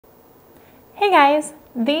Hey guys,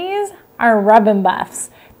 these are Rub 'n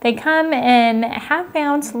Buffs. They come in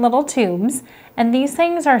half-ounce little tubes, and these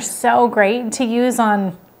things are so great to use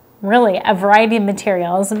on really a variety of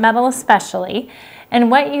materials, metal especially.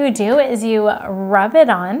 And what you do is you rub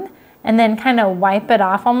it on and then kind of wipe it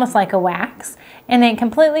off almost like a wax, and it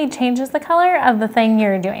completely changes the color of the thing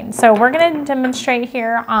you're doing. So we're going to demonstrate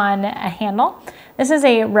here on a handle. This is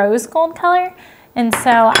a rose gold color. And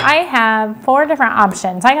so I have 4 different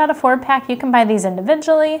options. I got a 4-pack. You can buy these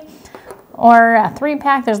individually, or a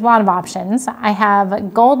 3-pack. There's a lot of options. I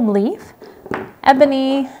have gold leaf,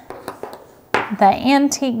 ebony, the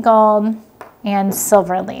antique gold, and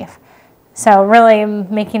silver leaf. So really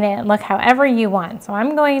making it look however you want. So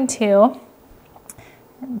I'm going to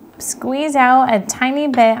squeeze out a tiny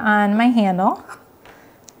bit on my handle.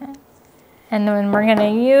 And then we're going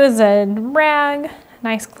to use a rag,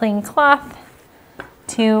 nice clean cloth,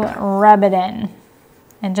 to rub it in.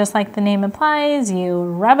 And just like the name implies, you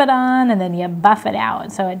rub it on and then you buff it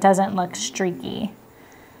out so it doesn't look streaky.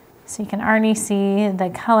 So you can already see the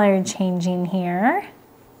color changing here.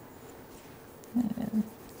 All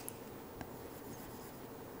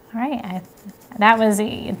right,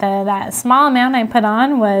 that small amount I put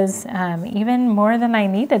on was even more than I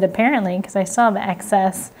needed apparently, because I still have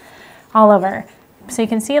excess all over. So you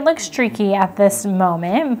can see it looks streaky at this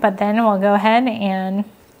moment, but then we'll go ahead and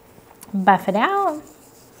buff it out.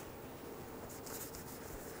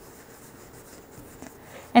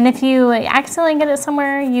 And if you accidentally get it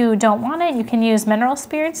somewhere you don't want it, you can use mineral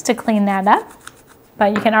spirits to clean that up.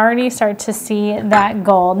 But you can already start to see that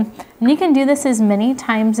gold. And you can do this as many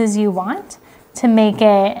times as you want to make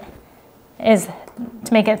it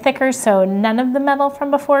thicker so none of the metal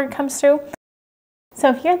from before comes through. So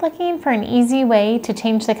if you're looking for an easy way to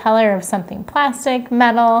change the color of something plastic,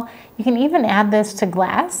 metal, you can even add this to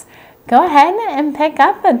glass. Go ahead and pick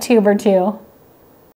up a tube or two.